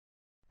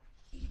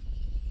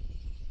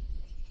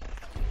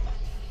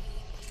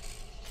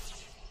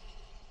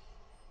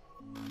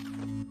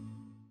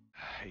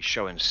He's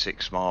showing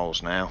 6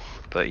 miles now,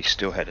 but he's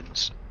still heading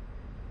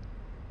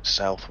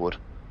southward,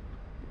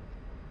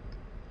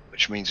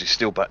 which means he's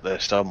still back there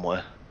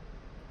somewhere.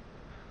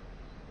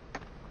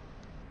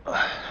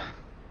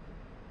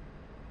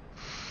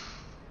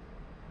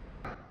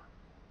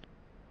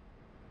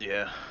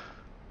 Yeah.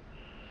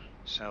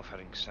 South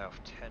heading south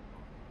 10.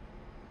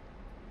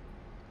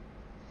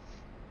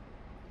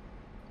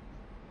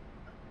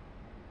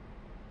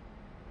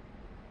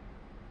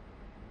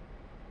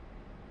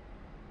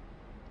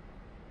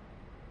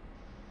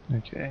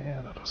 Okay,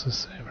 yeah, that was a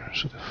saber. I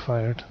should have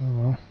fired. Oh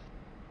well.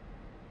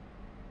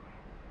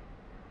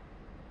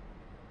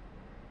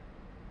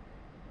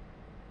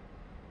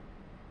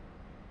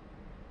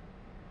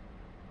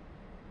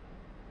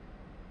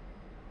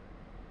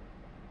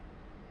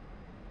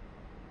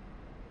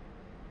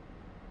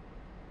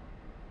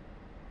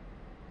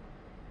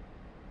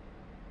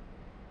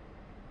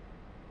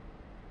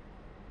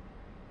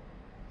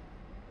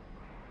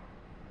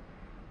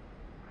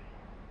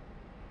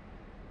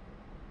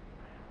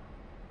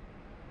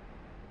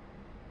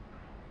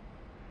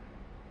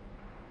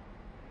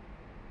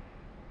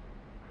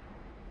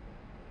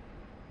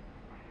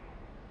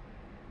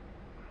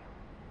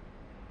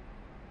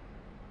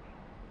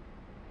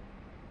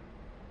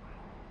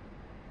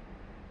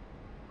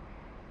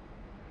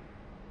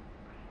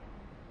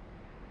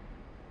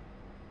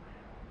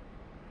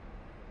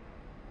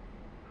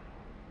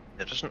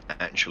 It doesn't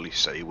actually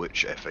say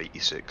which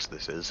F-86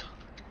 this is.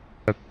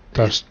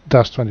 Dash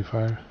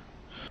 25.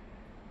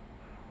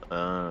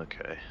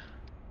 Okay.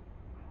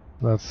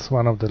 That's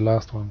one of the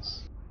last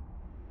ones.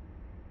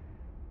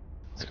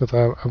 It's got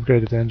an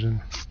upgraded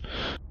engine.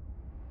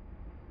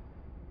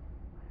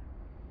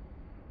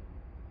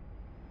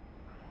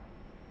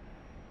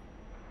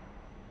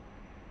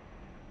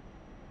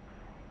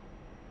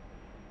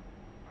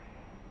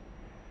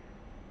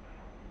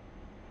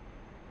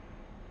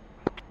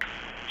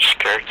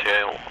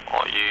 Scaretail,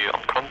 are you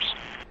on comms?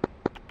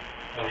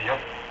 Yep.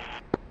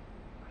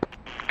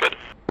 Good.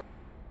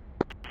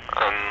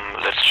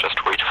 Let's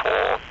just wait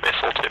for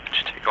missile tip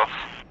to take off.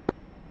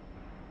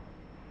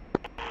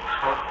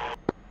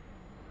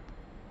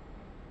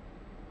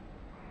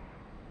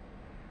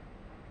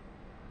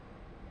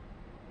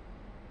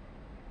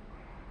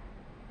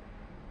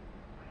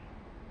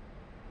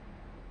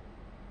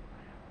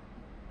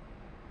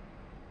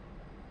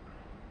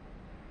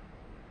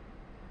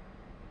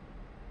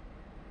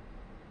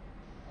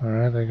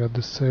 Alright, I got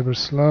the saber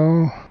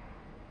slow.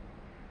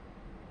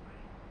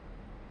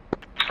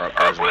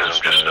 Alright, boys,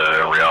 I'm just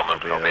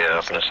rearming. I'll be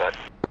up in a sec.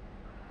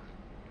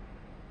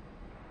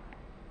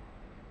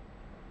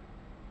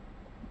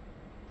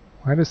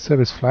 Why the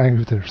sabers flying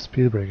with their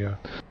speed break out?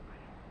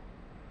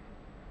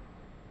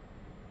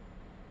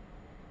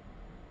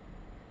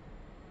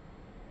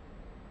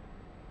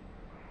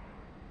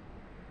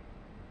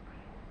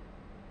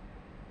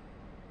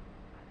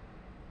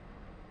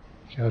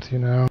 Got you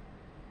now.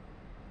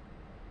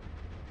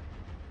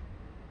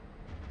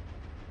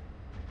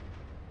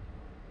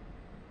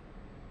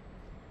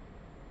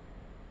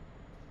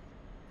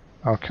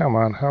 Oh come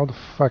on, how the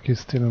fuck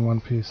is still in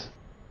one piece?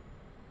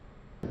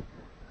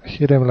 I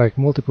hit him like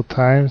multiple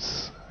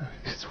times.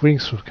 His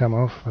wings should come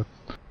off, but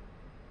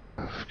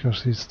of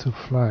course he's still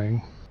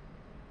flying.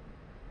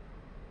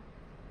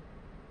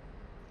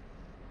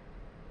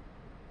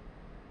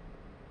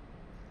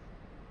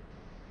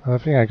 I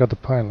think I got the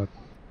pilot.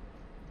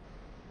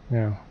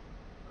 Yeah.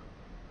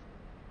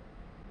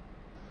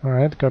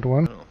 Alright, got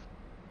one. Oh.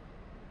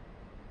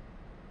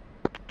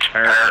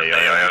 Apparently,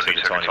 I only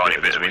took a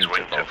tiny bit of his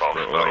wing tip off,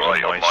 but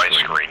like on my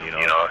screen, you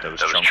know, there was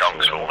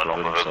chunks falling off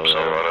of him, so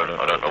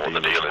I don't know what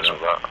the deal is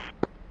with that.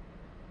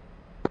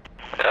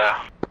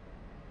 Yeah.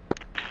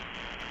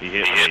 He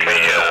hit me,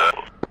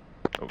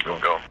 oh,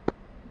 go.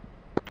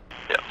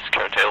 Yeah,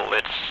 Scaretail,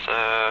 let's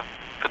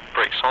put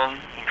brakes on,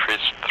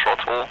 increase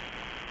throttle,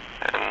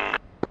 and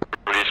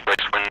release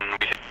brakes when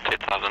we hit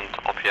 8,000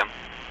 RPM.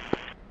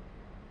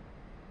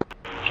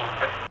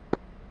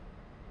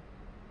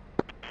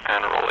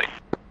 And rolling.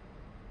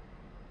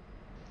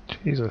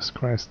 Jesus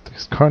Christ,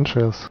 these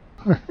contrails.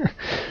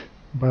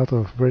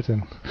 Battle of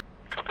Britain.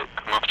 Copy,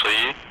 come up to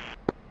you.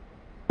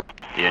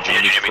 Yeah, do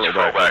you need me to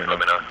throw back? Let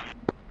me know.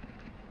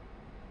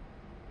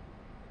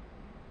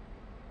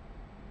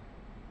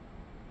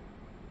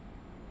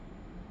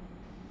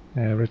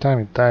 Yeah, every time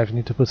you dive you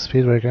need to put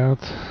speed brake out.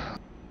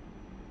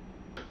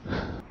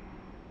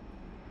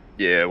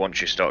 Yeah,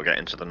 once you start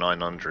getting to the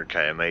 900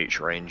 kmh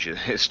range,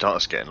 it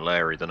starts getting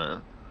leery, doesn't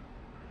it?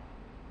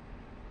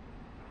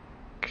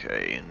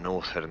 Okay,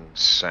 north heading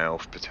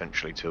south,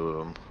 potentially 2 of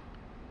them.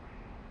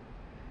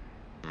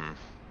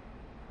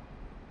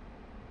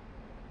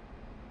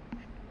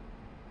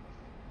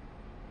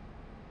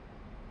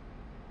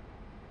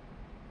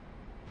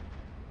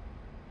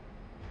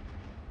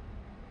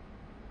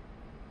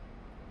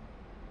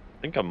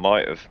 I think I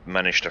might have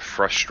managed to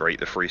frustrate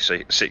the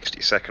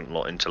 362nd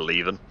lot into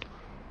leaving.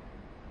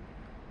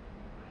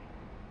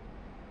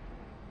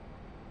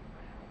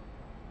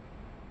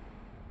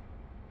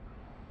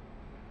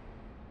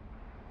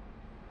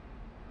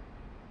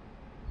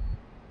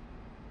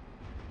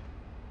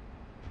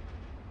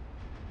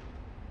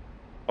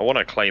 I want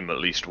to claim at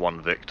least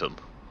one victim.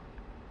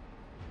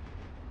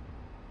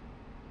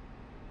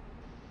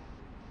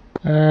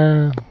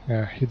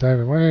 Yeah, he dived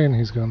away and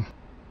he's gone.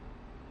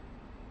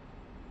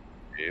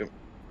 Yep.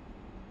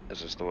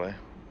 This is the way.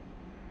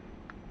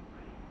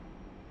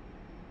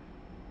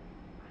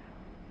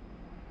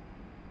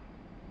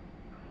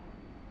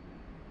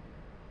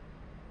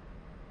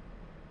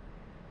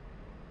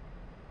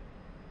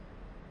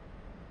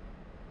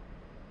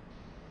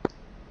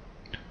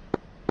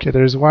 Okay,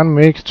 there's one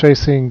MiG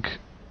chasing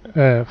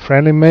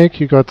friendly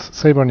MiG. You got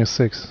Saber on your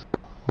 6.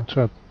 Watch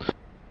out.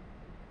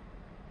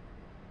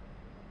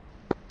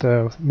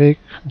 The MiG.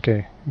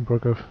 Okay, he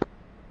broke off.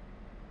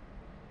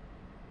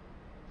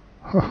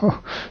 There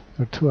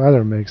are 2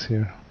 other MiGs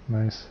here.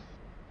 Nice.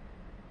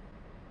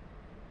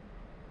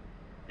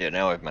 Yeah,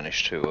 now I've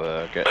managed to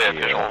get the...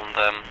 Yeah, on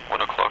them,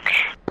 1 o'clock.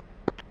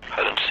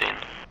 Hadn't seen.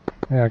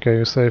 Yeah, okay,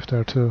 you're safe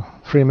there too.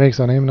 3 MiGs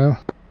on him now.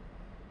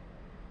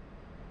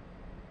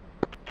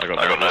 I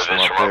got no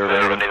visual up here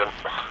or anything.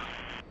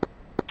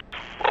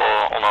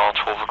 On our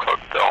 12 o'clock,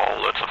 there are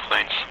lots of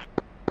planes.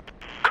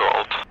 Go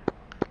out.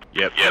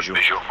 Yep,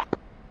 visual.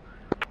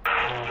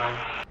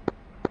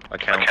 I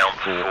count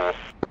 4.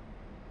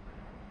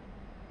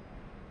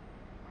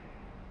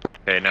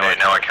 Okay, now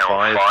I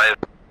count 5.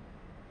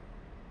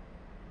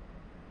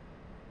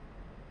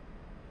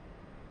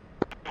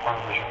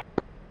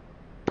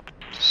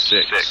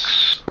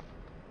 6.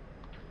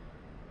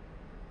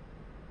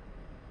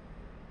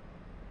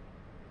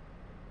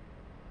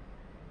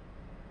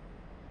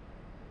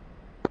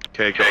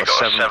 Okay, got a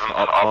 7th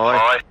up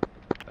high.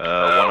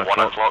 1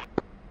 o'clock.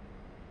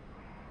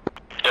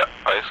 Yeah,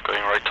 ice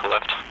going right to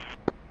left.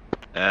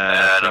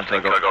 And I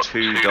think I got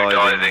 2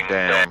 diving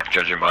down,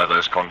 judging by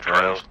those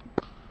contrails.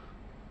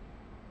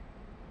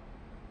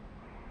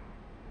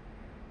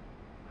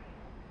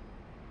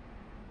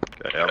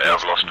 Okay,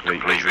 I've lost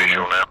complete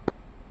visual now.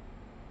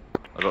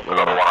 I got the one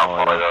up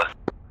high there.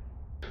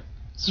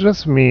 It's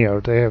just me, or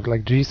they have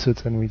like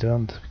G-suits and we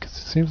don't. Because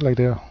it seems like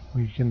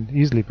we can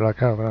easily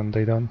black out and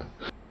they don't.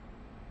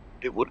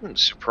 It wouldn't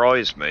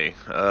surprise me,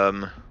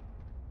 to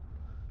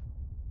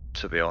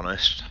be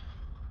honest.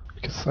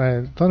 Because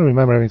I don't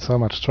remember having so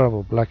much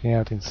trouble blacking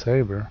out in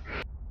Saber.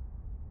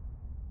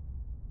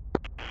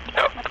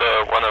 Yep,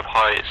 the one up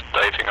high is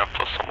diving up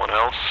for someone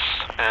else,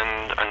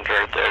 and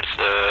under there's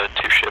a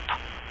 2-ship.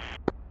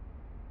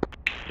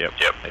 Yep,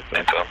 I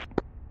think so.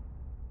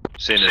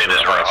 Seeing as we're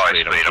at high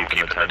speed, I'm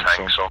keeping the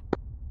tanks on.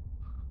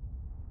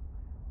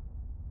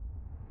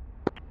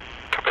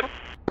 Copy.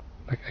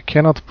 Like, I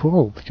cannot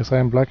pull because I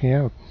am blacking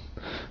out.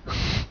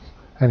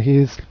 And he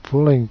is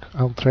pulling,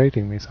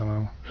 outrating me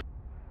somehow.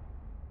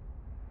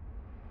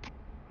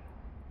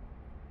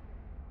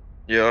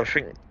 Yeah, I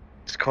think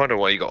it's kind of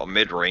why you got to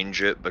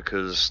mid-range it,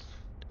 because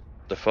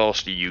the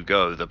faster you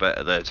go, the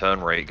better their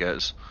turn rate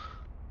gets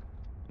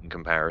in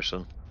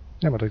comparison.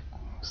 Yeah, but they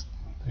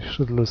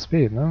should lose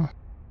speed, no?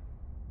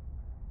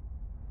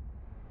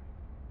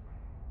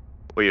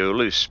 Well, you'll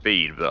lose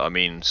speed, but I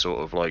mean,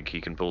 sort of like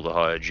you can pull the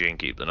higher G and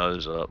keep the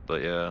nose up,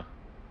 but yeah.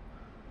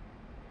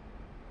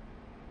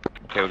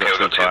 Okay, we've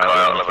got 2 Kai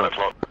at 11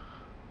 o'clock.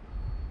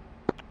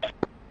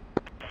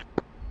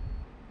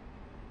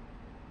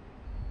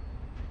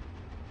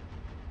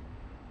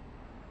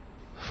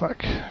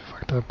 Fuck,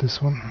 fucked up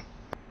this one.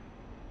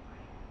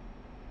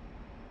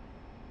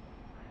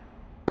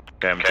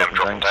 Okay, I'm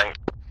dropping tanks.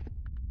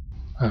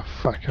 Ah,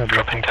 fuck, I blocked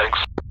Dropping him. tanks.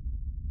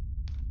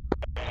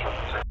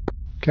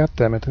 God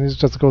damn it, and it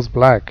just goes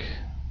black.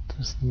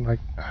 There's like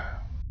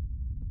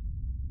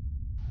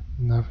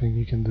nothing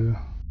you can do.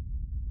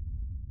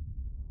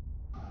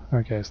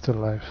 Okay, still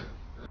alive.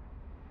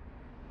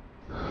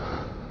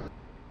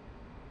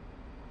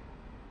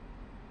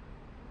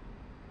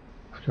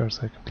 Of course,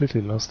 I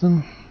completely lost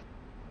him.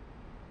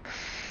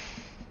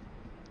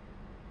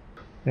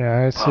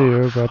 Yeah, I see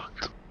you, but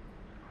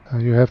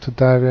you have to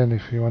dive in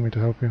if you want me to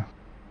help you.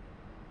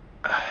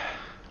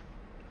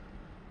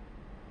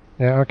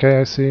 Yeah, okay,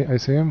 I see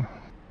him.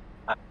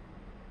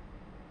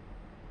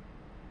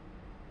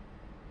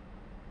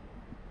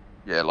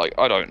 Yeah, like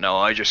I don't know.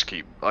 I just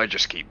keep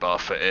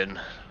buffeting.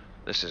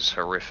 This is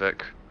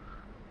horrific.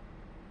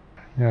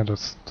 Yeah,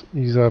 just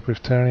ease up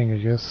with turning, I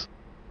guess.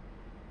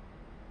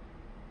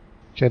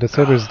 Okay, the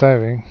Saber is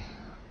diving.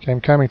 Okay,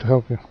 I'm coming to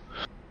help you.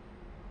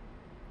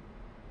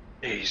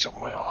 He's on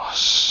my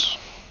ass.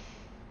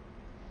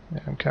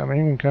 Yeah, I'm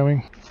coming.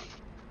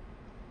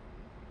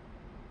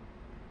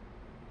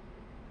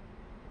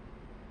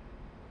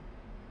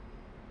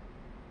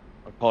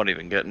 I can't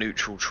even get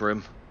neutral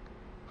trim.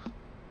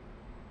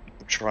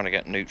 I'm trying to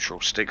get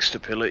neutral stick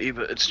stability,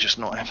 but it's just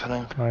not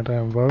happening. Right,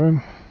 I'm above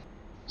him.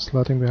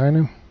 Slotting behind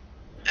him.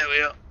 There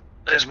we are.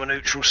 There's my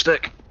neutral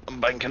stick. I'm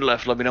banking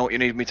left. Let me know what you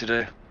need me to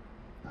do.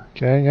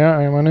 Okay, yeah,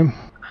 I'm on him.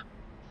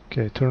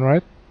 Okay, turn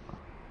right.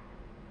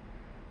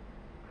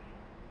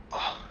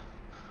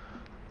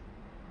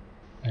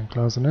 I'm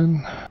closing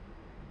in.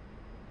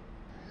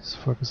 Just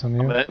focus on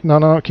you.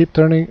 No, keep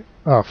turning.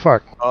 Oh,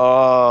 fuck.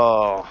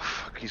 Oh,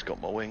 fuck, he's got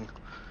my wing.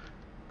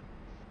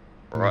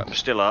 Alright, I'm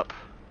still up.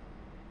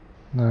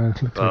 No,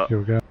 it looked like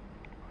your guy.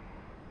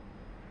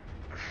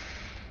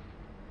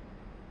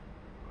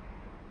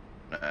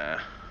 Nah.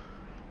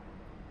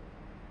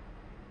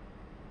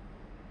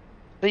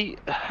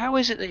 How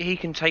is it that he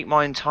can take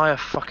my entire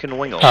fucking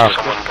wing off?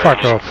 Ah,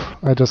 fuck off.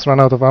 I just ran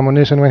out of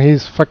ammunition when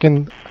he's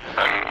fucking...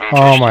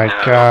 Oh my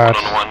god.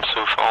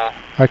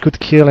 I could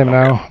kill him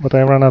now, but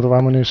I ran out of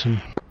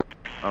ammunition.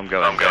 I'm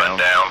going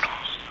down.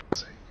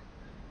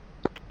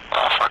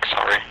 Oh fuck,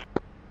 sorry.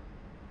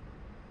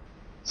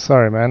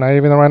 Sorry man, I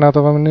even ran out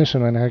of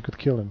ammunition when I could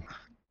kill him.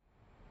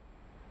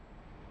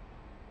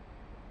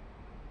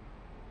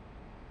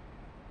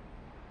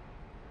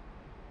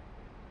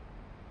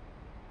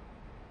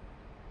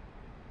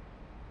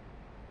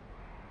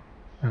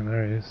 And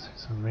there he is,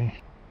 he's on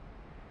me.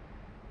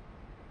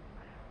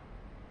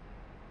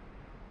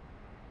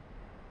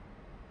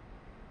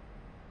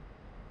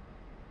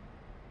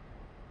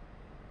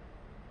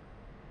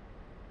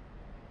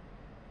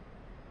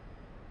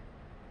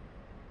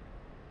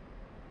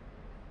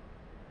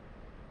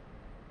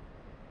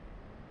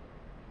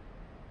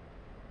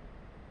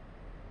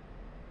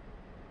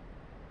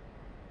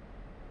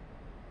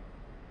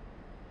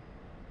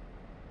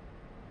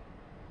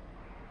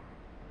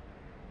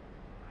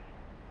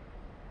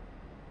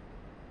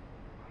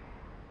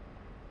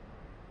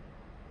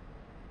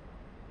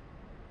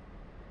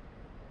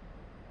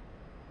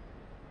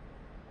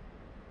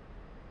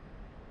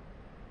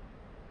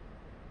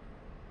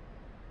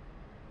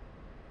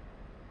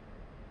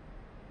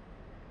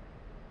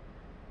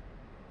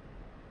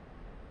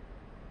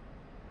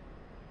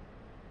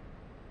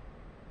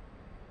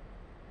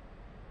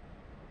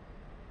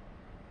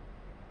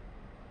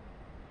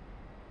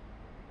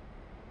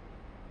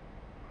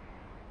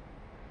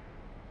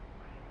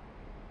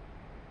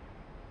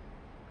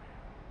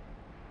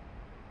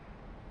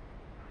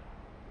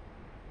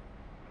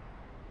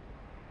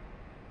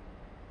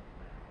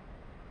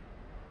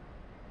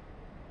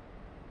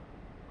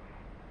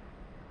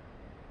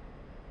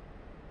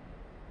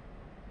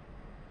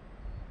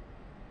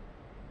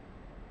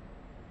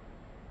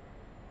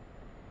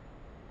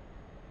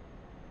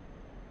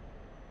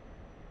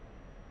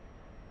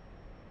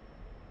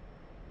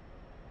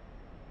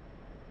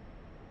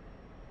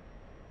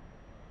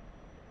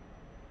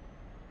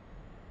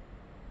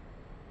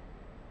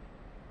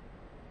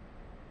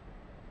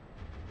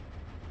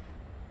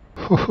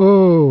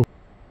 Ho-ho!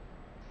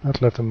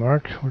 That left a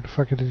mark. Where the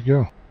fuck did it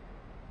go?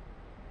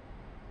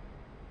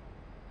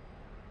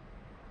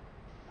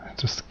 I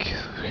just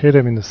hit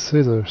him in the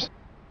scissors.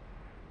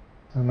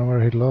 I don't know where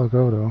he'd go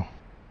though.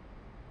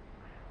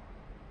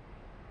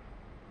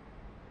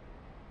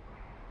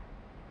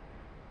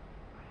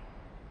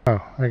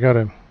 Oh, I got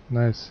him.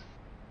 Nice.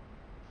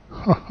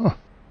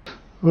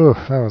 Ooh,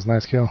 that was a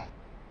nice kill.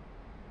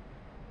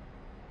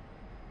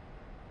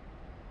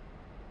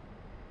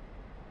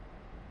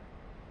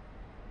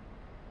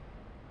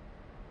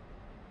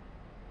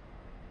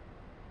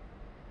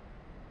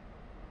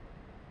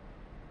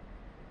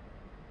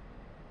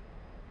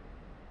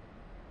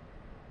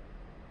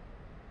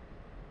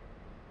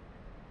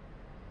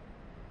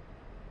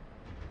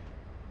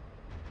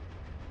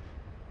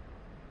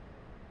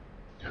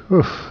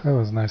 Oof, that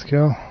was a nice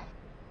kill.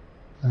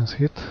 Nice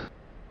hit.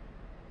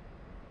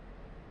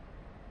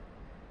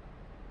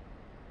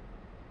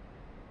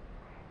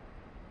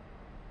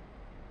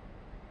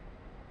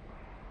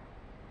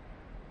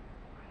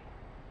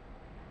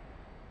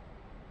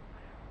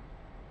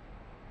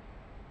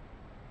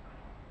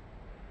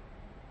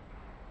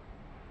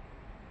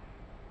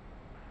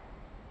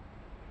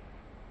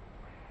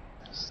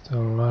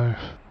 Still alive.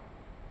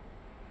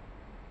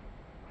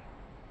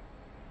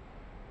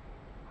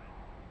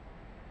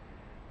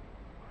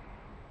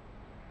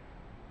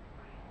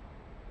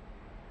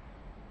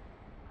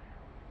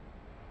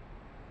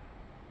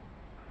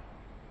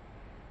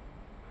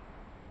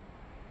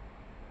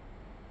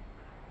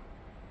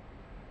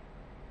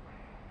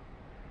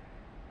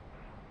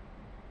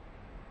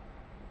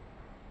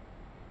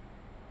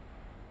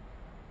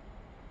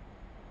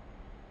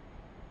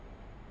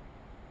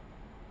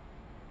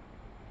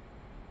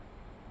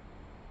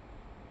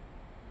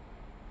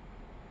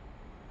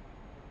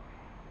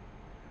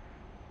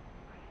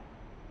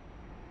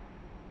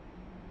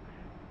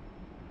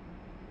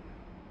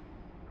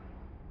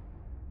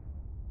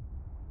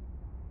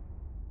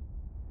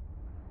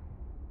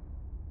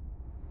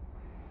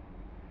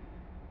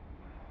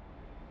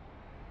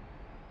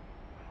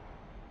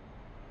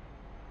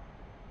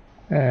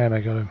 And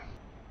I got him.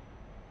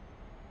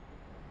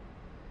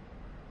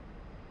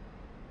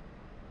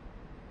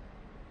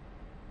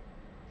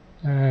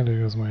 And there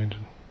goes my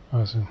engine.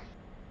 Awesome.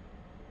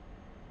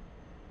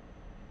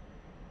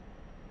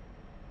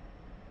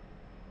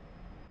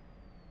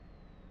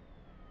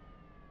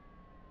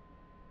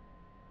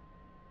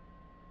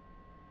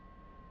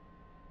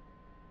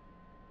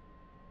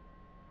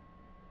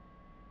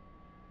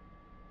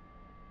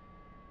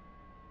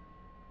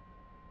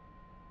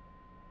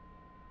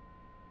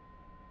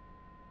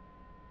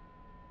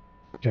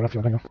 Get off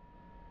your hang on.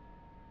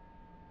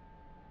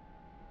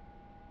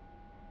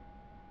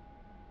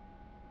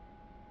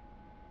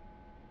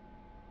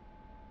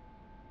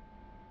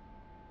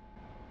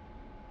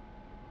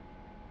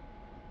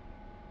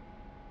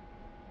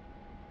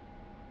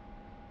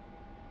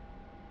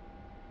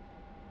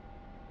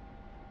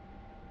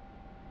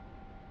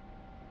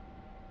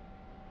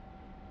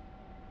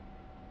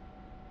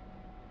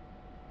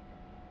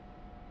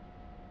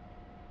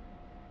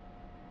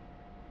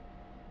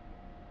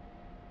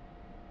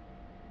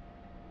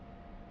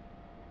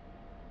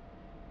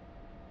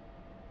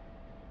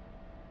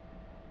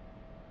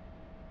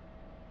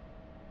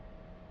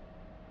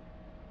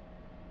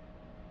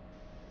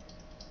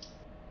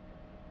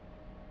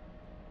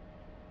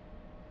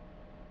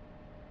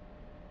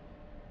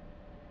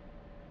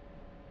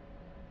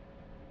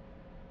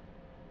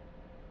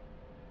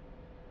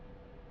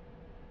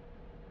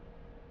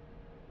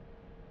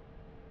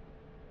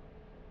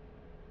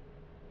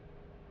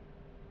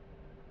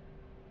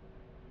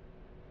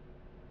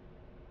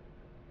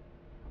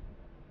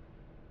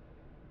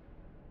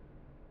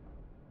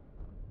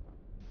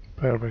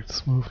 Perfect,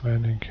 smooth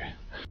landing.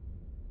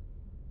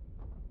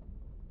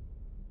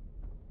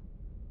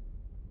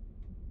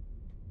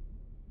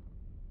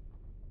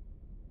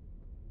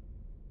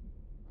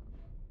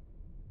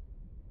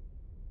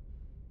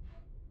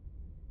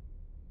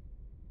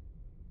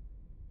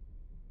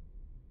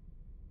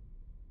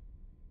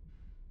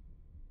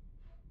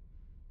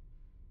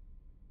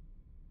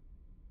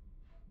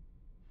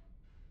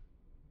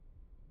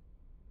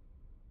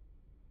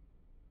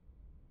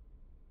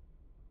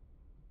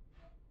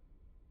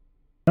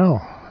 Oh,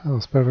 that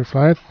was perfect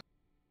flight.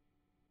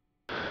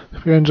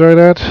 If you enjoyed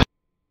that,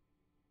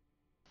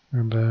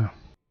 and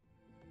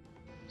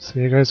see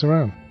you guys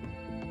around.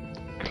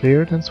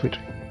 Cleared and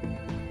switching.